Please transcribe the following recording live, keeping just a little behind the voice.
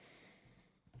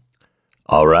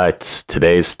All right,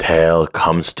 today's tale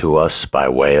comes to us by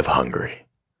way of Hungary.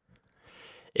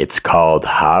 It's called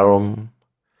Három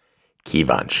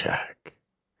Kívánság,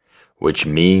 which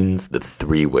means the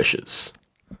 3 wishes.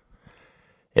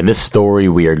 In this story,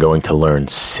 we are going to learn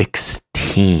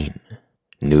 16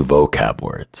 new vocab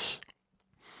words.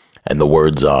 And the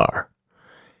words are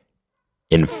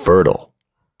infertile,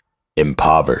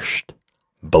 impoverished,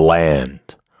 bland,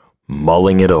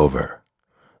 mulling it over,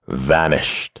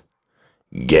 vanished,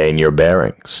 gain your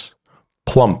bearings,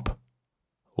 plump,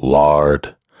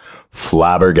 lard,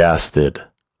 flabbergasted,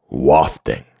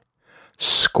 wafting,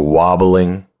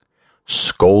 squabbling,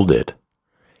 scolded,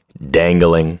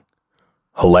 dangling,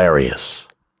 hilarious,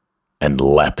 and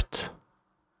leapt.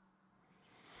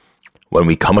 When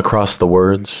we come across the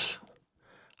words,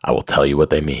 I will tell you what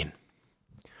they mean.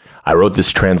 I wrote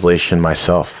this translation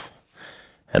myself,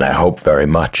 and I hope very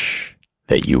much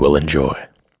that you will enjoy.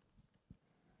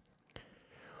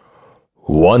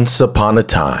 Once upon a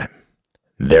time,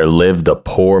 there lived a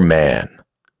poor man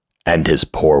and his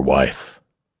poor wife.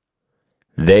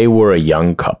 They were a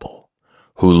young couple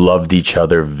who loved each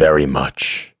other very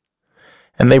much,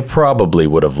 and they probably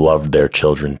would have loved their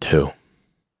children too.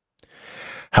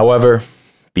 However,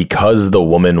 because the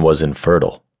woman was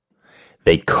infertile,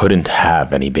 they couldn't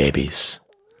have any babies.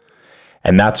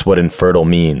 And that's what infertile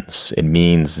means. It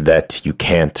means that you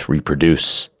can't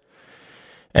reproduce.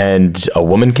 And a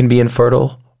woman can be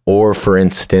infertile, or for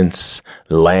instance,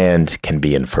 land can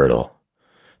be infertile.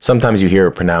 Sometimes you hear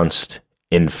it pronounced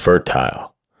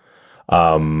infertile.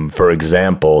 For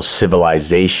example,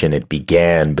 civilization, it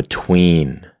began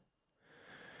between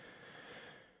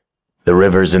the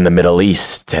rivers in the Middle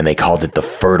East, and they called it the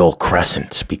Fertile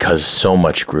Crescent because so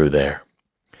much grew there.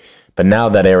 But now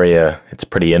that area, it's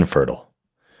pretty infertile.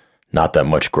 Not that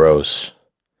much grows.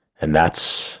 And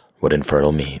that's what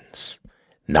infertile means.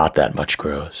 Not that much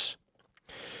grows.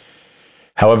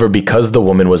 However, because the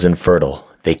woman was infertile,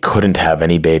 they couldn't have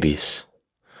any babies.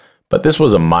 But this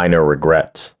was a minor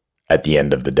regret at the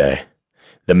end of the day.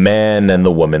 The man and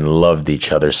the woman loved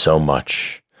each other so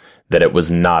much that it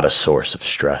was not a source of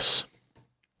stress.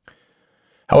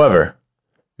 However,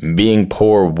 being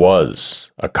poor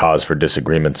was a cause for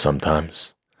disagreement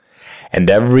sometimes. And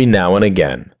every now and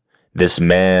again, this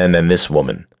man and this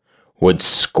woman would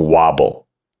squabble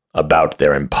about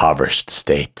their impoverished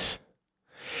state.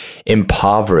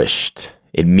 Impoverished,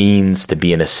 it means to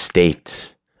be in a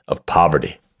state of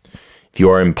poverty. If you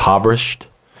are impoverished,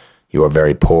 you are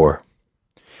very poor.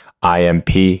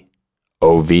 Impoverished.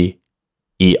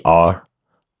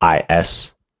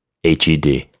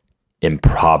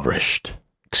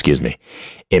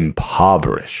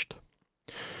 Impoverished.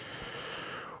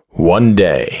 One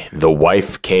day, the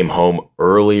wife came home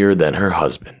earlier than her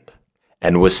husband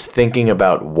and was thinking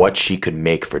about what she could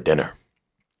make for dinner.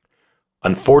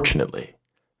 Unfortunately,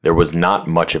 there was not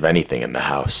much of anything in the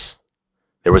house.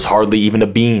 There was hardly even a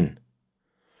bean.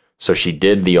 So she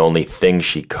did the only thing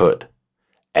she could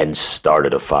and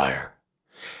started a fire.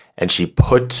 And she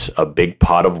put a big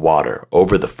pot of water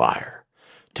over the fire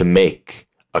to make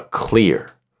a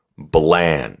clear,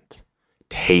 bland,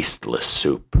 tasteless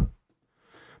soup.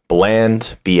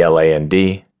 Bland,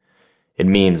 B-L-A-N-D, it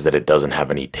means that it doesn't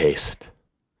have any taste.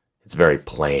 It's very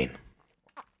plain.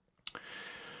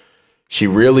 She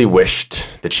really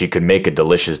wished that she could make a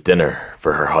delicious dinner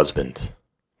for her husband,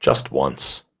 just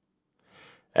once.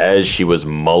 As she was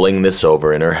mulling this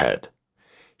over in her head,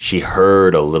 she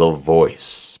heard a little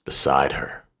voice beside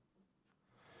her.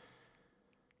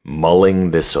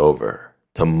 Mulling this over,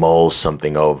 to mull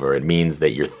something over, it means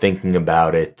that you're thinking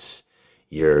about it,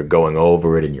 you're going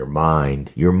over it in your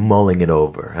mind, you're mulling it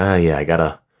over. I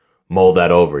gotta mull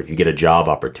that over. If you get a job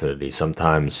opportunity,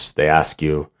 sometimes they ask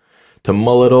you to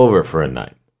mull it over for a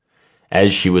night.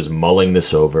 As she was mulling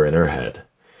this over in her head,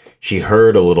 she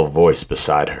heard a little voice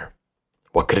beside her.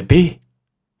 What could it be?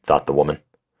 Thought the woman.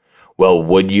 Well,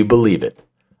 would you believe it?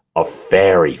 A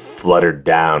fairy fluttered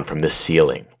down from the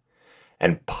ceiling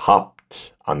and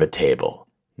popped on the table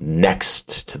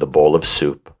next to the bowl of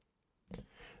soup.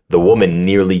 The woman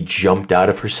nearly jumped out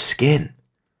of her skin.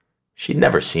 She'd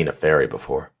never seen a fairy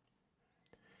before.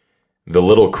 The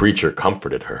little creature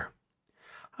comforted her.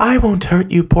 I won't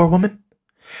hurt you, poor woman.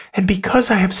 And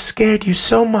because I have scared you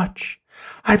so much,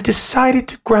 I've decided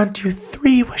to grant you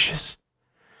 3 wishes.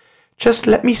 Just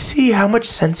let me see how much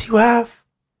sense you have.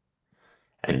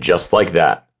 And just like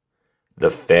that, the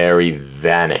fairy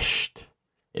vanished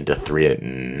into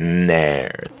thin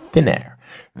air.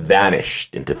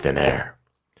 Vanished into thin air.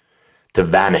 To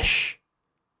vanish,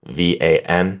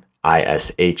 V-A-N-I-S-H-E-D,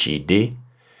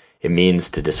 it means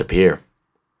to disappear.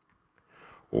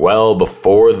 Well,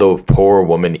 before the poor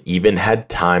woman even had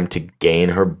time to gain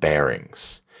her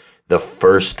bearings, the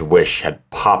first wish had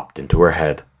popped into her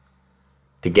head.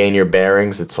 To gain your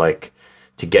bearings, it's like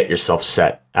to get yourself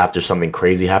set after something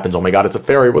crazy happens. Oh my God, it's a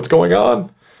fairy. What's going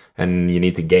on? And you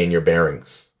need to gain your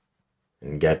bearings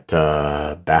and get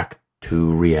back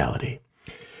to reality.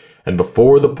 And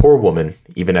before the poor woman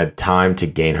even had time to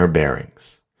gain her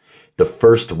bearings, the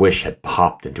first wish had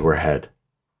popped into her head.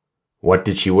 What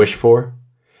did she wish for?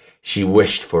 She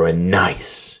wished for a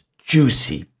nice,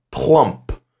 juicy,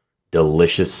 plump,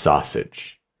 delicious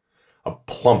sausage. A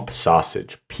plump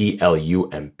sausage,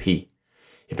 Plump.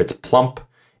 If it's plump,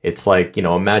 it's like,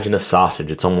 imagine a sausage.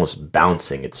 It's almost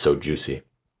bouncing. It's so juicy.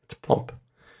 It's plump.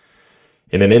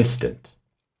 In an instant,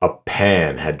 a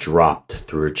pan had dropped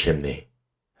through her chimney.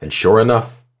 And sure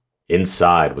enough,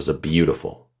 inside was a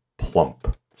beautiful,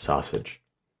 plump sausage.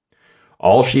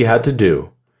 All she had to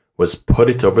do was put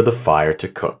it over the fire to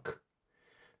cook.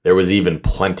 There was even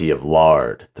plenty of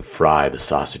lard to fry the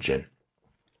sausage in.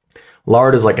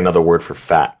 Lard is like another word for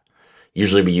fat.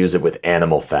 Usually we use it with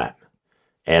animal fat,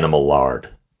 animal lard.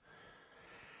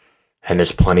 And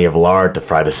there's plenty of lard to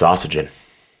fry the sausage in.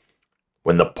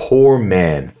 When the poor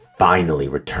man finally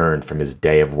returned from his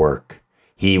day of work,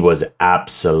 he was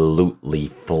absolutely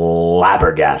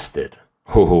flabbergasted.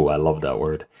 Ooh, I love that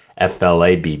word.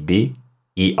 Flabbergasted.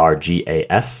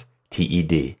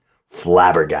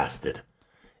 Flabbergasted.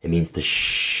 It means to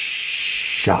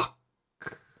shock.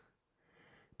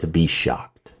 To be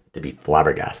shocked. To be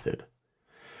flabbergasted.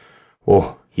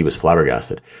 Oh, he was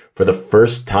flabbergasted. For the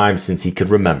first time since he could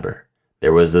remember,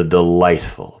 there was a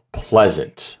delightful,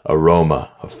 pleasant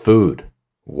aroma of food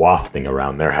wafting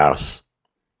around their house.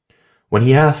 When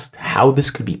he asked how this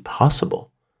could be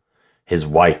possible, his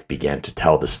wife began to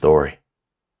tell the story.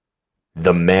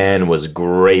 The man was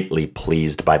greatly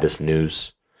pleased by this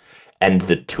news, and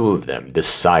the two of them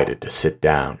decided to sit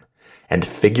down and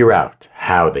figure out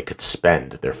how they could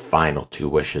spend their final 2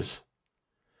 wishes.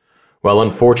 Well,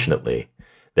 unfortunately,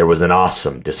 there was an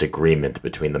awesome disagreement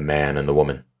between the man and the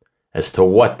woman as to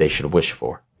what they should wish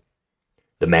for.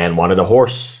 The man wanted a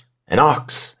horse, an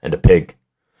ox, and a pig,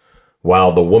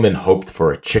 while the woman hoped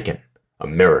for a chicken, a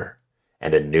mirror,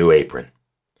 and a new apron.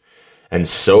 And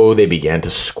so they began to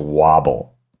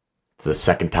squabble. It's the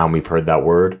second time we've heard that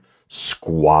word,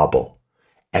 squabble.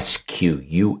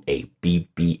 Squabble.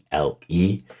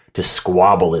 To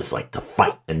squabble is like to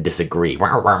fight and disagree.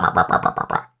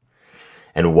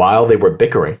 And while they were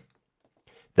bickering,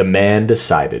 the man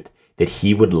decided that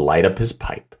he would light up his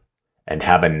pipe and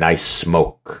have a nice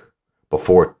smoke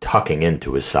before tucking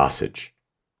into his sausage.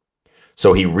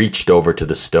 So he reached over to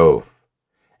the stove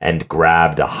and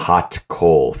grabbed a hot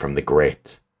coal from the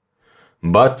grate.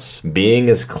 But being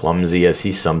as clumsy as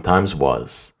he sometimes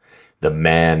was, the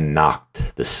man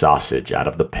knocked the sausage out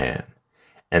of the pan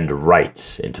and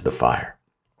right into the fire.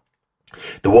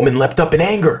 The woman leapt up in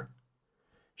anger.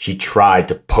 She tried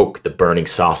to poke the burning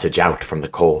sausage out from the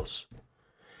coals.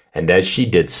 And as she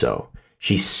did so,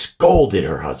 she scolded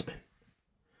her husband.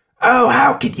 "Oh,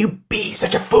 how could you be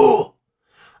such a fool?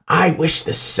 I wish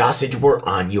the sausage were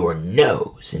on your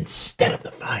nose instead of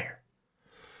the fire."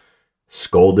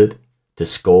 Scolded, to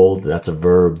scold, that's a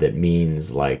verb that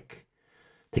means like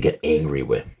to get angry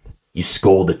with. You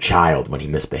scold a child when he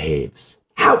misbehaves.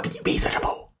 How can you be such a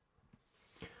fool?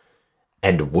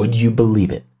 And would you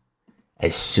believe it?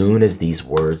 As soon as these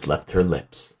words left her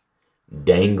lips,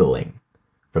 dangling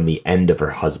from the end of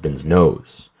her husband's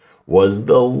nose was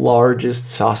the largest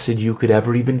sausage you could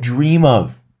ever even dream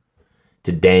of.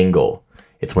 To dangle,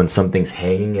 it's when something's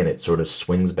hanging and it sort of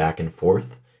swings back and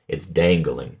forth. It's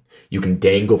dangling. You can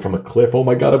dangle from a cliff. Oh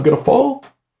my God, I'm going to fall.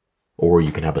 Or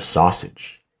you can have a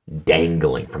sausage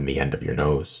dangling from the end of your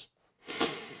nose.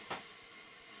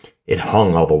 It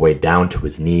hung all the way down to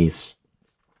his knees.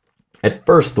 At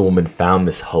first, the woman found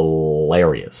this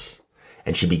hilarious,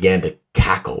 and she began to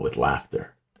cackle with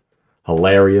laughter.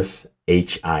 Hilarious,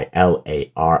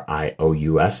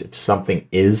 Hilarious. If something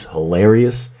is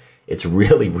hilarious, it's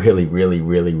really, really, really,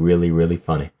 really, really, really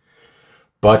funny.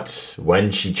 But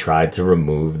when she tried to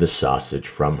remove the sausage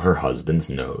from her husband's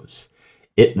nose,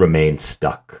 it remained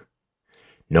stuck.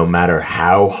 No matter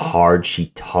how hard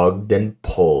she tugged and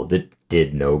pulled, it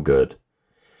did no good.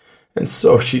 And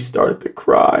so she started to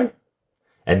cry.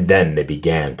 And then they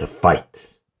began to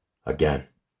fight again.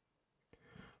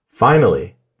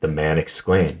 Finally, the man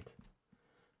exclaimed,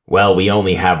 "Well, we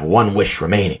only have one wish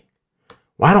remaining.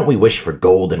 Why don't we wish for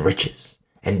gold and riches,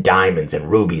 and diamonds and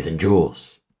rubies and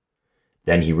jewels?"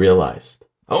 Then he realized,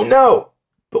 "Oh no,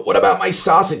 but what about my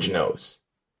sausage nose?"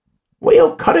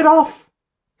 "We'll cut it off,"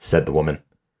 said the woman.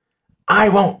 "I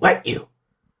won't let you.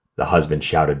 the husband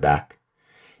shouted back.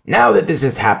 "Now that this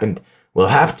has happened, we'll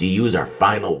have to use our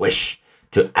final wish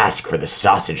to ask for the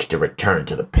sausage to return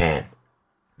to the pan.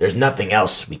 There's nothing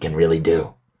else we can really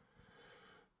do."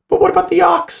 "But what about the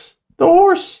ox, the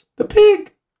horse, the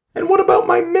pig? And what about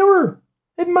my mirror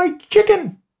and my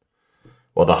chicken?"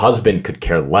 Well, the husband could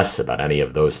care less about any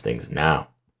of those things now.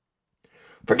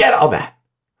 "Forget all that.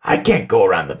 I can't go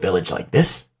around the village like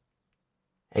this.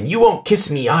 And you won't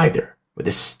kiss me either, with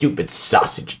this stupid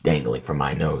sausage dangling from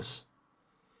my nose."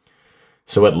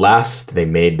 So at last they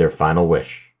made their final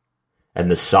wish,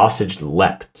 and the sausage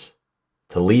leapt.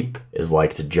 To leap is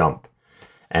like to jump,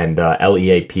 and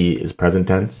L-E-A-P is present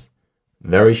tense.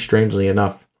 Very strangely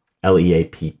enough,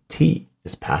 L-E-A-P-T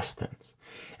is past tense.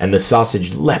 And the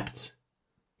sausage leapt.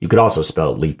 You could also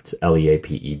spell leaped,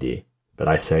 L-E-A-P-E-D, but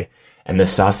I say, and the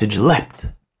sausage leapt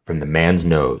from the man's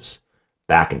nose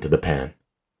back into the pan.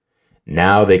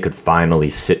 Now they could finally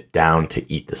sit down to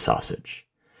eat the sausage,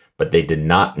 but they did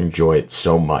not enjoy it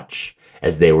so much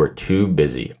as they were too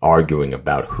busy arguing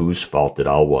about whose fault it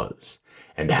all was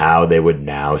and how they would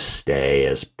now stay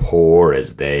as poor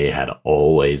as they had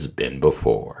always been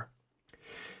before.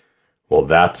 Well,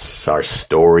 that's our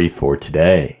story for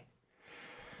today.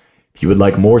 If you would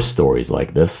like more stories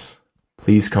like this,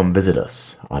 please come visit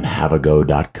us on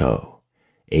havago.co,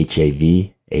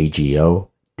 HAVAGO.co,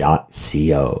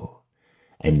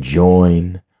 and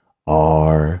join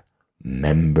our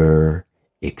member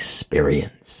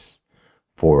experience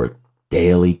for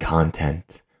daily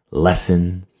content,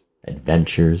 lessons,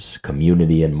 adventures,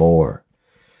 community, and more.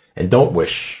 And don't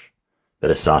wish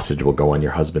that a sausage will go on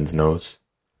your husband's nose,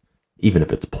 even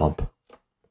if it's plump.